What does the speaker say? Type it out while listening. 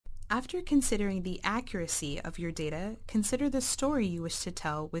After considering the accuracy of your data, consider the story you wish to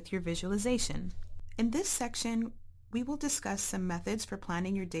tell with your visualization. In this section, we will discuss some methods for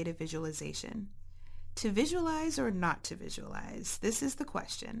planning your data visualization. To visualize or not to visualize? This is the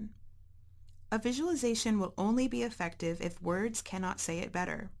question. A visualization will only be effective if words cannot say it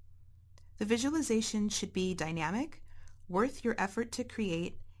better. The visualization should be dynamic, worth your effort to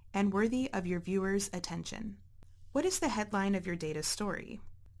create, and worthy of your viewers' attention. What is the headline of your data story?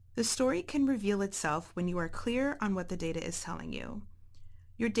 The story can reveal itself when you are clear on what the data is telling you.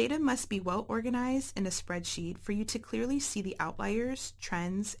 Your data must be well organized in a spreadsheet for you to clearly see the outliers,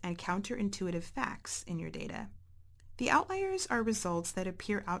 trends, and counterintuitive facts in your data. The outliers are results that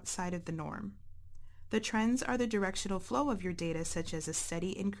appear outside of the norm. The trends are the directional flow of your data, such as a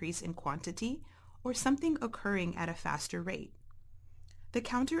steady increase in quantity or something occurring at a faster rate. The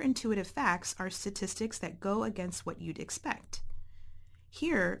counterintuitive facts are statistics that go against what you'd expect.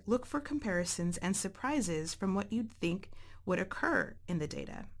 Here, look for comparisons and surprises from what you'd think would occur in the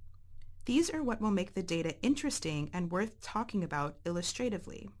data. These are what will make the data interesting and worth talking about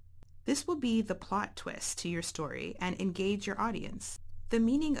illustratively. This will be the plot twist to your story and engage your audience. The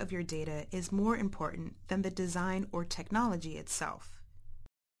meaning of your data is more important than the design or technology itself.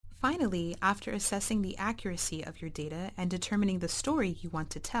 Finally, after assessing the accuracy of your data and determining the story you want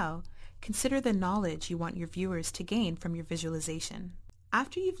to tell, consider the knowledge you want your viewers to gain from your visualization.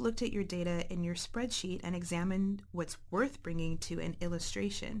 After you've looked at your data in your spreadsheet and examined what's worth bringing to an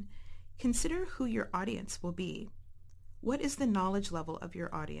illustration, consider who your audience will be. What is the knowledge level of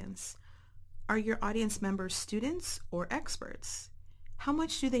your audience? Are your audience members students or experts? How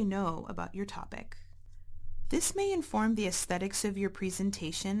much do they know about your topic? This may inform the aesthetics of your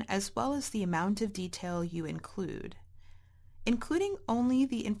presentation as well as the amount of detail you include. Including only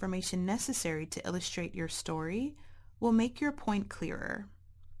the information necessary to illustrate your story will make your point clearer.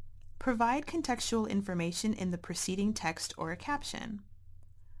 Provide contextual information in the preceding text or a caption.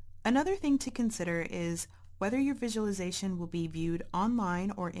 Another thing to consider is whether your visualization will be viewed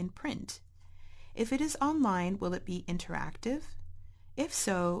online or in print. If it is online, will it be interactive? If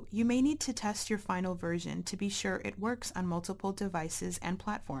so, you may need to test your final version to be sure it works on multiple devices and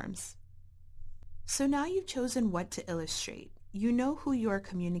platforms. So now you've chosen what to illustrate. You know who you are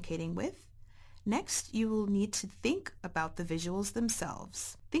communicating with. Next, you will need to think about the visuals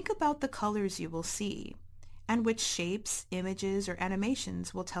themselves. Think about the colors you will see, and which shapes, images, or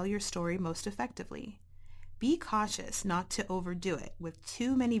animations will tell your story most effectively. Be cautious not to overdo it with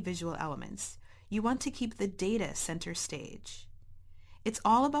too many visual elements. You want to keep the data center stage. It's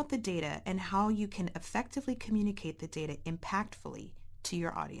all about the data and how you can effectively communicate the data impactfully to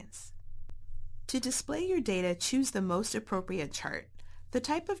your audience. To display your data, choose the most appropriate chart. The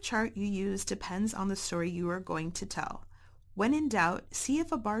type of chart you use depends on the story you are going to tell. When in doubt, see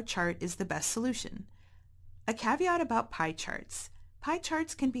if a bar chart is the best solution. A caveat about pie charts. Pie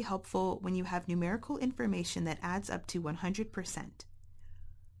charts can be helpful when you have numerical information that adds up to 100%.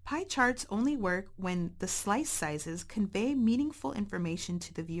 Pie charts only work when the slice sizes convey meaningful information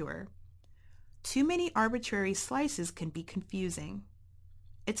to the viewer. Too many arbitrary slices can be confusing.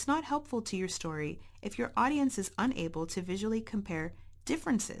 It's not helpful to your story if your audience is unable to visually compare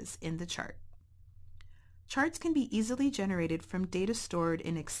differences in the chart. Charts can be easily generated from data stored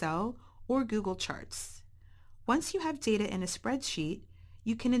in Excel or Google Charts. Once you have data in a spreadsheet,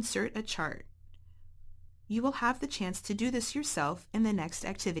 you can insert a chart. You will have the chance to do this yourself in the next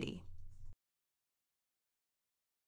activity.